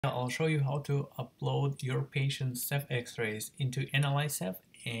I'll show you how to upload your patient's Ceph x-rays into AnalyzeCeph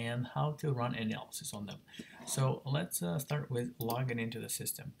and how to run analysis on them. So let's start with logging into the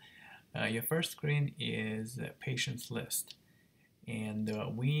system. Your first screen is patient's list, and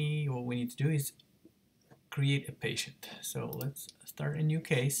what we need to do is create a patient. So let's start a new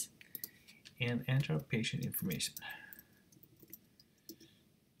case and enter patient information.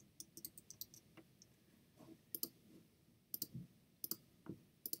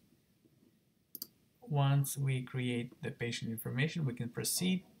 Once we create the patient information, we can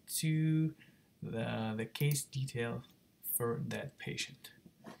proceed to the case detail for that patient.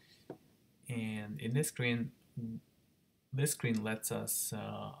 And in this screen lets us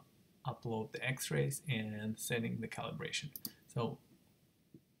upload the x-rays and setting the calibration. So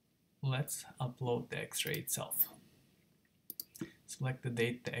let's upload the x-ray itself. Select the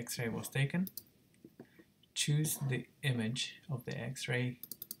date the x-ray was taken. Choose the image of the x-ray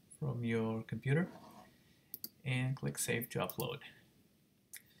from your computer and click Save to upload.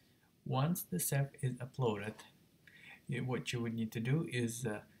 Once the Ceph is uploaded, what you would need to do is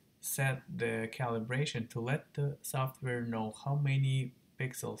set the calibration to let the software know how many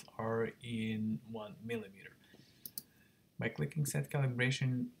pixels are in 1 millimeter. By clicking Set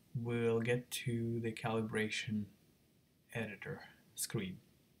Calibration, we'll get to the calibration editor screen.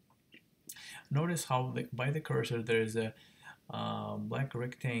 Notice how by the cursor there is a black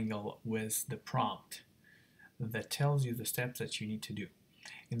rectangle with the prompt that tells you the steps that you need to do.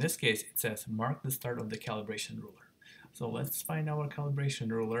 In this case, it says mark the start of the calibration ruler. So let's find our calibration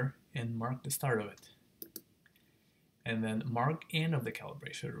ruler and mark the start of it. And then mark end of the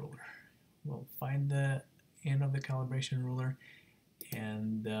calibration ruler. We'll find the end of the calibration ruler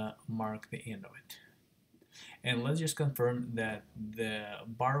and mark the end of it. And let's just confirm that the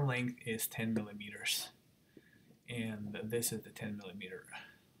bar length is 10 millimeters. And this is the 10 millimeter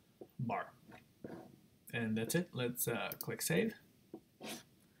bar. And that's it. Let's click Save.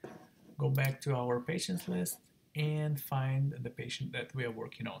 Go back to our patients list and find the patient that we are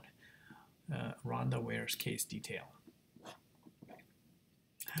working on. Rhonda Ware's case detail.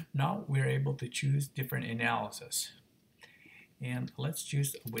 Now we're able to choose different analysis. And let's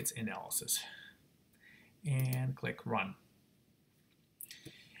choose Wits analysis. And click Run.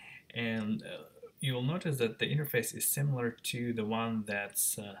 And you'll notice that the interface is similar to the one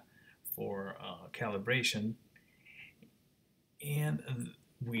that's for calibration, and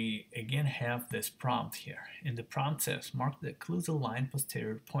we again have this prompt here, and the prompt says mark the occlusal line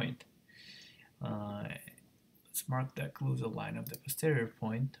posterior point. Let's mark the occlusal line of the posterior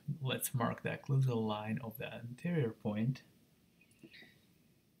point. Let's mark the occlusal line of the anterior point,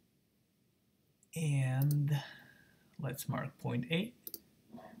 and let's mark point A.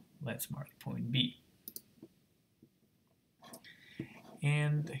 Let's mark point B.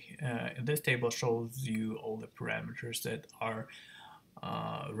 And this table shows you all the parameters that are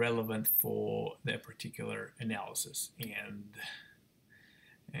relevant for that particular analysis. And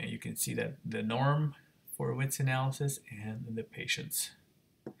you can see that the norm for Wits analysis and the patient's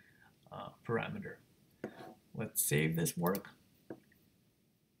parameter. Let's save this work.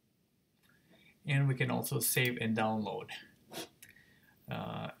 And we can also save and download,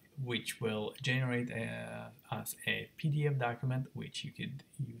 which will generate as a PDF document, which you could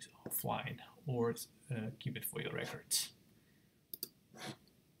use offline or keep it for your records.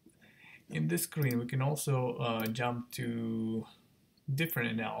 In this screen, we can also jump to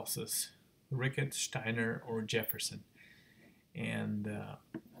different analysis, Ricketts, Steiner, or Jefferson, and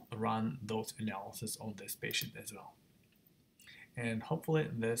run those analysis on this patient as well. And hopefully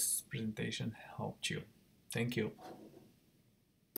this presentation helped you. Thank you.